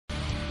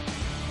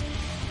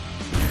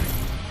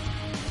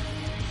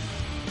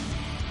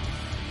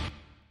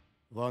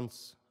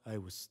Once, I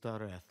was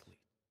star athlete.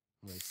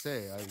 They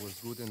say I was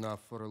good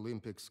enough for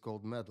Olympics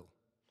gold medal.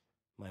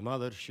 My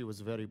mother, she was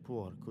very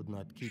poor, could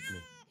not keep me.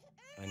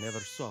 I never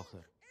saw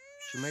her.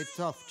 She made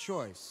tough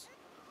choice.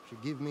 She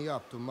gave me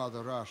up to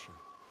Mother Russia.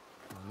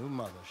 My new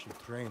mother, she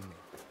trained me.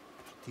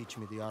 She teach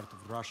me the art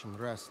of Russian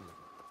wrestling.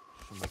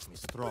 She make me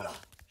strong.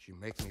 She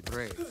make me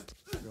brave.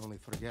 She only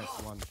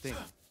forgets one thing.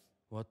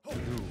 What to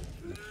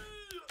do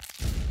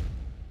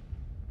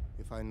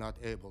if I'm not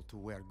able to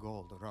wear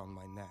gold around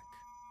my neck.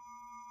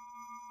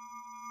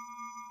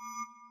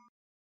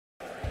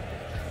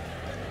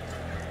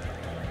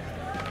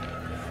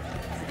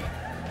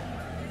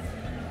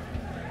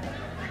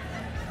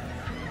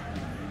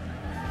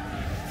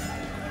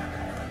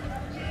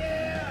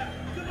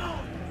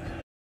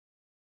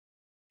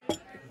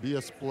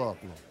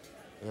 Бесплатно.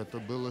 Это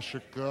было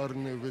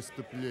шикарное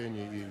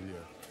выступление,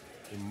 Илья.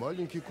 И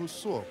маленький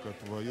кусок от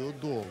твоего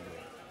долга.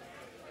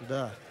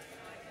 Да.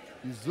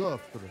 И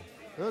завтра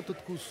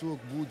этот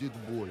кусок будет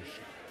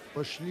больше.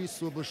 Пошли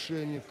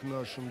сообщение к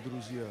нашим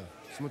друзьям.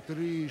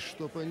 Смотри,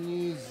 чтоб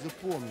они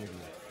запомнили.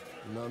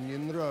 Нам не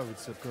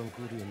нравится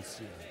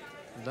конкуренция.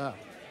 Да.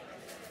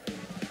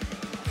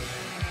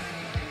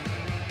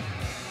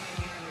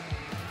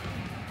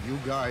 You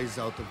guys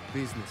out of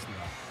business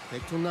now.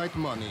 Take tonight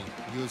money,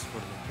 use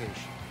for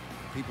vacation.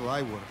 The people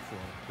I work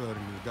for burn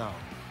you down.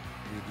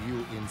 With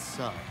you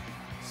inside.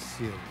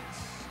 Serious.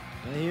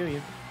 I hear you.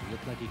 You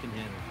look like you can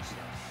handle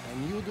yourself.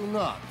 And you do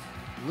not.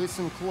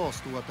 Listen close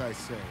to what I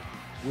say.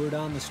 Word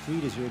on the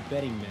street is you're a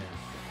betting man.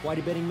 Quite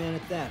a betting man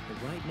at that,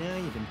 but right now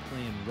you've been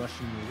playing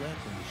Russian roulette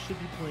when you should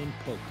be playing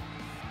poker.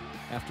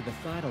 After the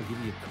fight, I'll give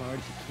you a card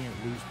you can't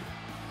lose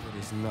with. There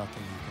is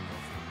nothing you can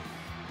offer me.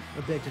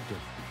 I beg to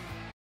differ.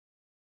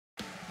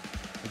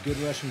 A good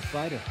Russian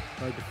fighter,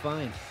 hard to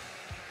find.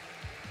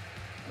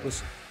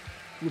 Listen,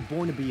 you were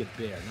born to be a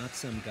bear, not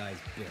some guy's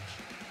bitch.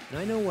 And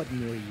I know what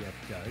Nureyev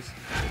does.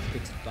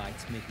 Fixed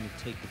fights, making you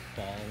take the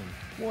fall,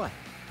 and what?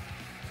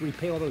 To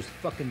repay all those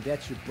fucking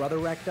debts your brother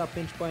racked up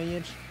inch by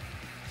inch?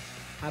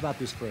 How about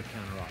this for a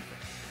counteroffer?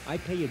 I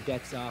pay your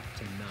debts off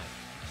tonight.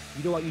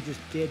 You know what you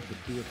just did, but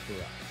do it for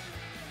us.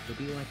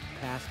 It'll be like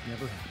the past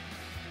never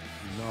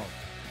happened. No.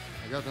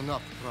 I got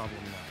enough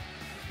problem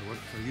now. I work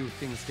for you,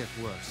 things get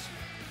worse.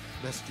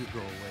 Best you go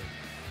away.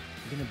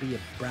 You're gonna be a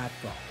brat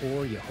for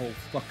whore your whole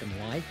fucking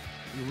life?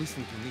 You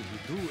listen to me.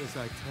 You do as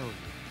I tell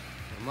you.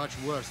 Or much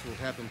worse will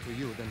happen to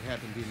you than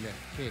happened in that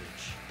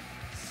cage.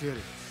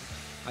 Serious.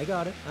 I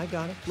got it.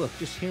 Look,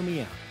 just hear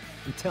me out.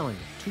 I'm telling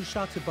you, 2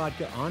 shots of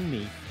vodka on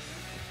me.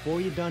 Before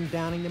you're done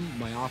downing them,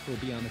 my offer will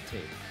be on the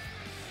table.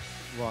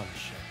 1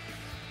 shot.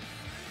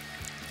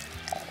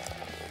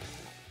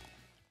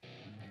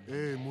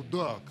 Эй,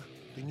 мудак,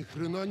 ты ни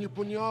хрена не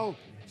понял?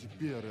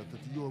 Теперь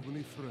этот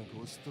ёбаный Фрэнк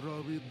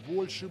устраивает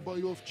больше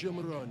боев, чем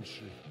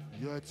раньше.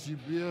 Я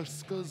тебе ж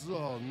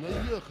сказал,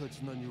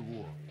 наехать на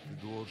него.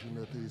 Ты должен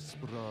это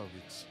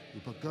исправить. И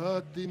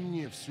пока ты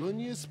мне все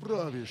не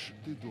исправишь,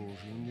 ты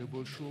должен мне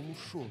большому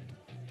шоту.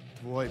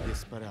 Твой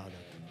беспорядок.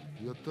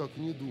 Я так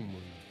не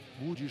думаю.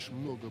 Будешь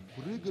много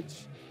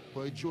прыгать,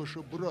 пойдешь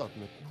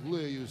обратно к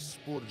Клею в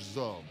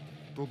спортзал.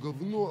 То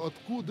говно,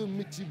 откуда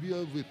мы тебя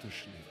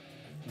вытащили.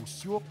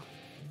 Усек?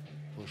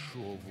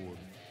 Пошел вон.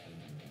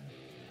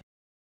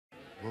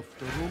 Во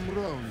втором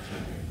раунде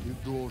ты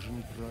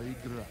должен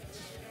проиграть.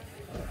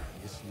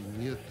 Если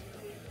нет,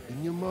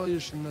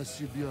 принимаешь на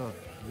себя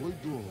твой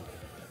долг.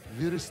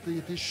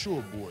 Вырастет еще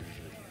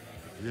больше.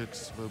 Век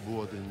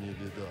свободы не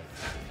видать.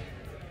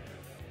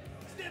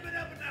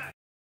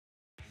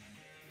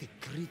 Ты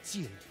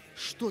кретин!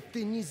 Что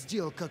ты не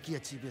сделал, как я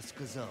тебе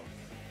сказал?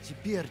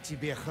 Теперь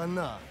тебе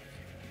хана!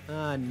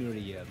 Ah,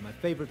 Nureyev, my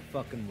favorite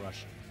fucking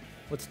Russian.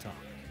 Let's talk.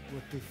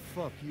 What the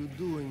fuck you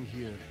doing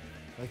here?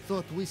 I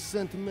thought we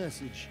sent a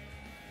message.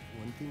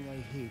 One thing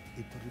I hate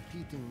is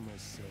repeating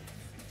myself.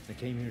 I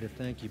came here to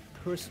thank you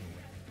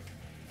personally.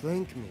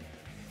 Thank me?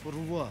 For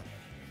what?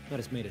 I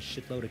just made a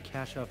shitload of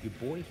cash off your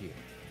boy here.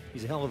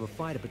 He's a hell of a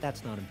fighter, but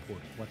that's not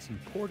important. What's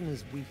important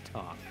is we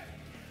talk.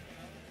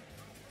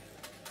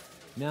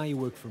 Now you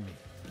work for me.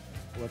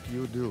 What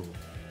you do?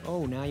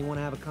 Oh, now you want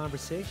to have a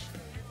conversation?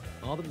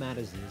 All that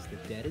matters is the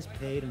debt is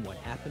paid and what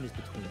happened is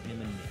between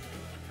him and me.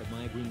 But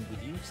my agreement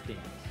with you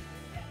stands.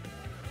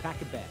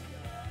 Pack a bag.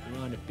 We're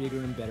on to bigger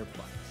and better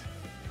fights.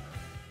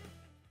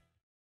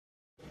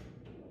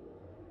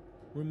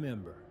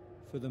 Remember,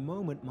 for the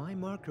moment, my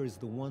marker is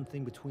the one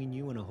thing between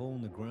you and a hole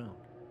in the ground.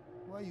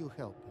 Why you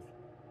help me?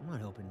 I'm not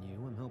helping you,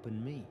 I'm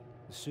helping me.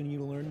 The sooner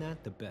you learn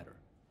that, the better.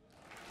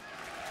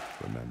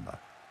 Remember,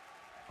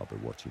 I'll be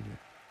watching you.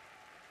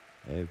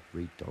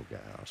 Every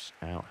doghouse,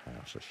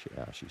 outhouse, or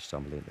shithouse you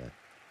stumble into,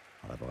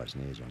 I'll have eyes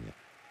and ears on you.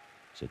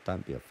 So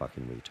don't be a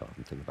fucking retard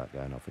and think about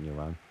going off on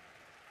your own.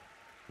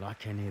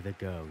 Like any of the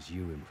girls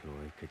you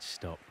employ could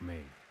stop me.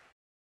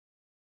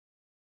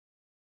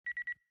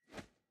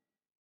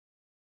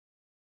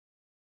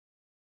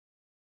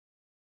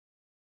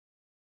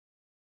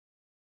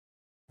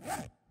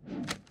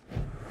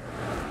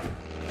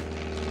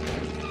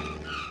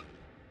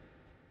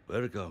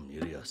 Welcome,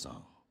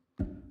 Ilya-san.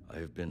 I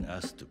have been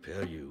asked to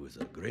pair you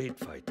with a great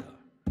fighter.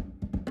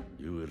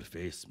 You will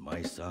face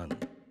my son,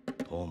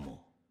 Tomo.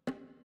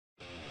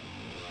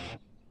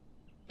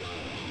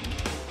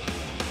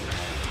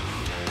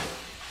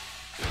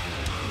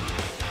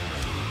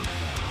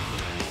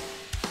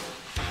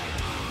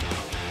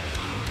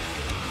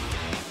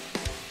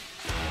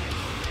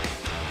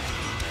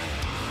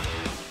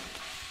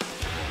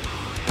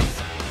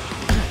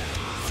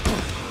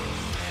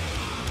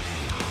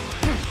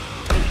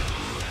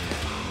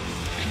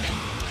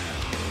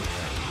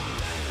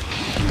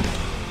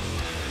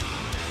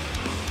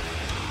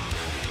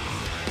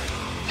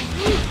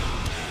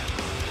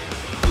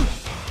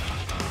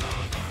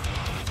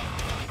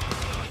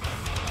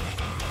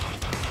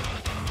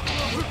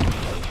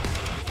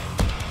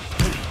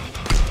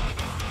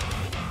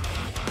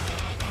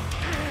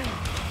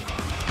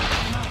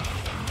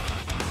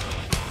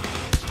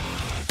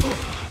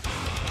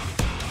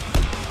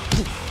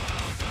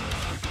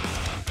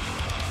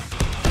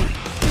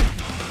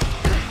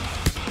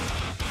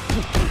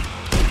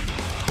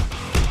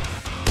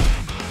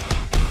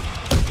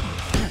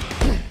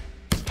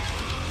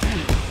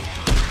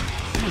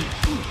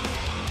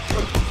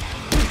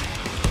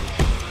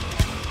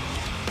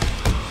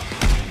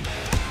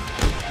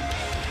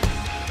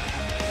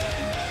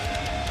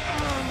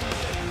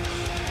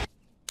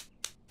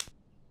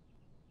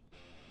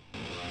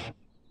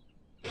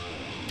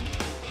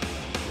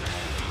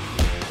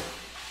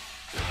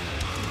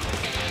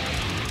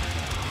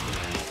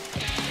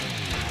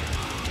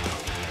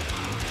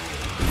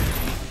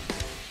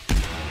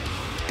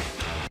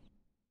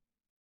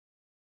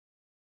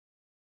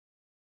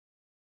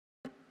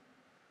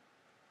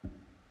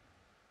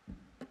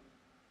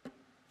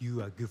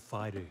 You are a good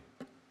fighter,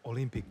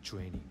 Olympic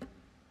training,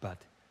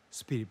 but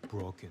spirit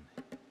broken,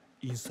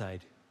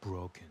 inside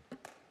broken.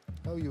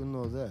 How you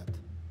know that?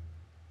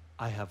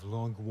 I have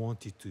long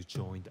wanted to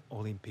join the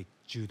Olympic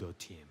judo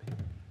team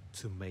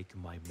to make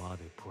my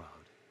mother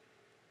proud.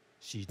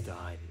 She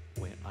died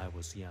when I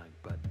was young,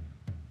 but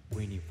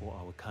winning for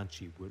our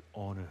country would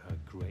honor her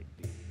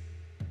greatly.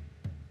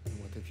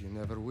 What if you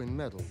never win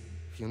medal?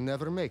 If you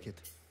never make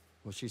it,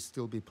 will she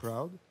still be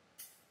proud?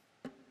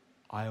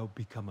 I'll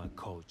become a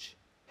coach,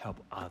 help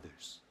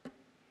others.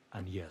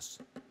 And yes,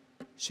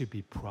 she'll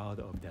be proud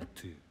of that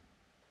too.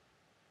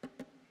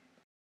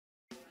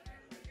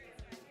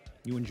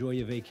 You enjoy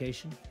your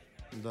vacation?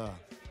 Da.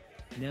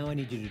 Now I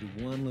need you to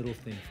do one little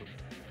thing for me.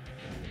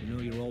 You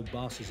know your old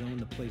bosses own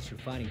the place you're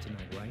fighting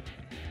tonight, right?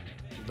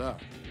 Da.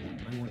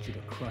 I want you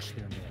to crush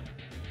their man.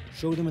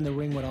 Show them in the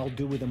ring what I'll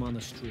do with them on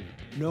the street.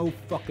 No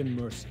fucking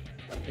mercy.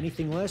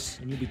 Anything less,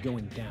 and you'll be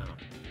going down.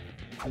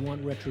 You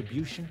want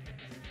retribution?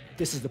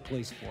 This is the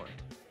place for it.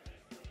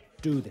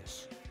 Do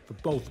this, for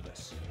both of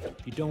us.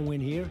 If you don't win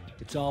here,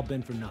 it's all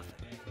been for nothing.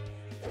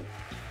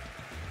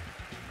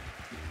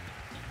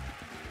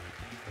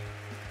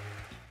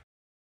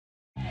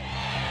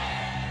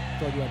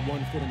 Thought you had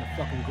one foot in the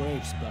fucking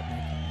grave,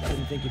 Sputnik.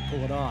 Didn't think you'd pull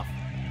it off.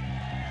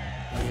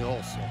 Me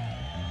also.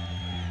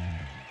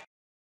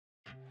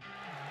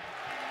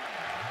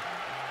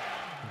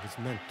 I was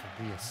meant to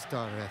be a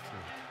star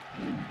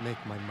athlete, make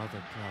my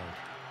mother proud.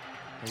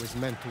 I was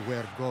meant to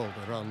wear gold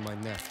around my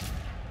neck.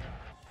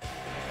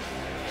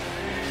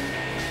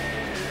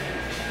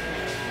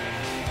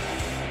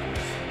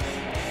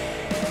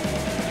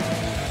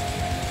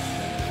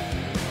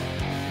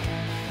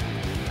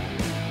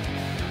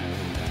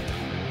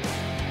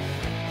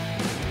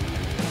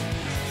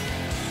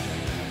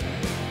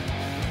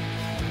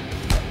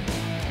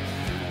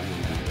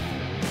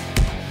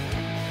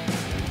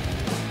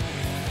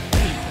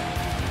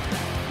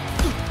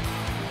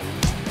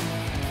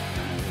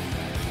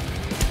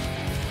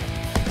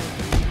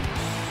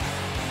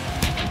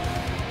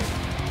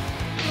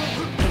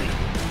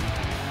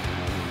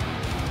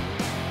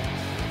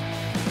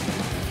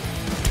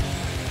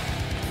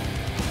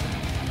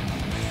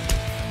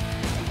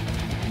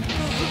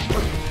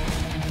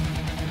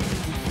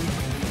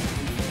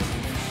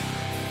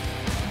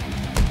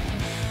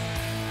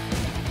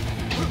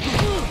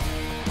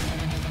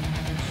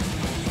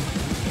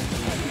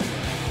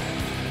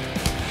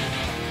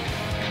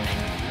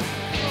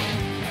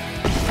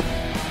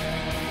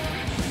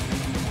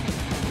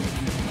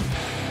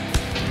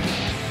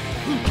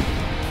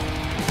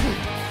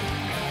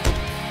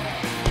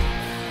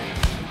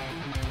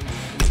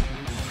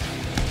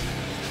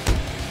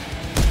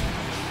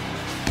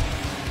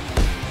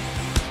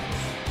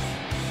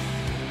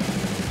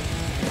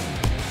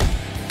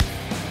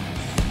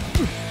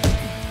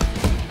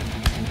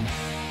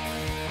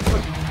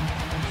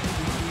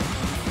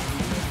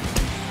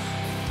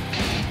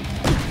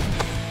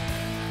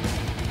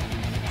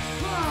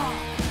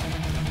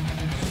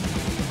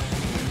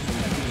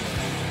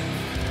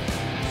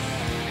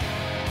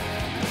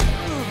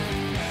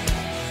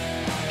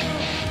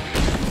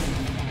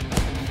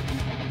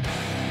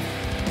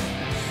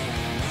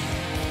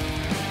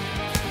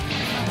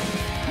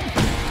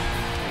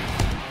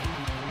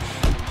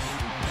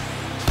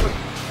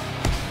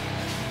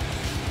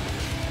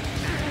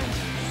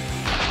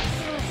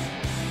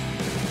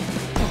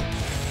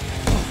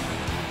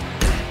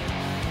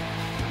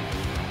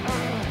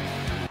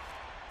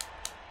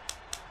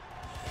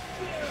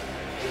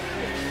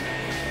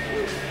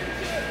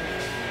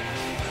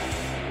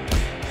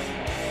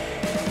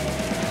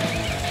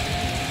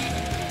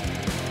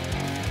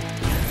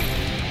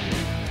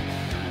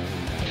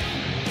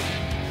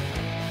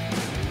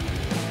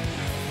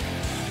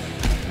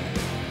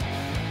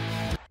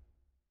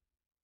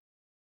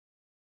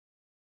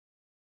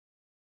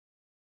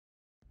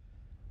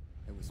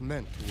 was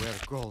meant to wear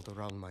gold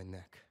around my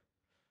neck.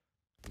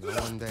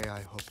 Now one day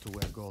I hope to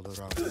wear gold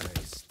around the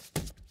waist.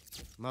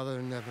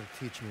 Mother never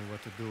teach me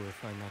what to do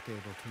if I'm not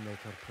able to make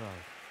her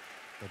proud.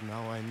 But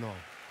now I know.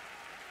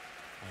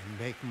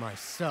 I make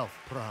myself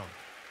proud.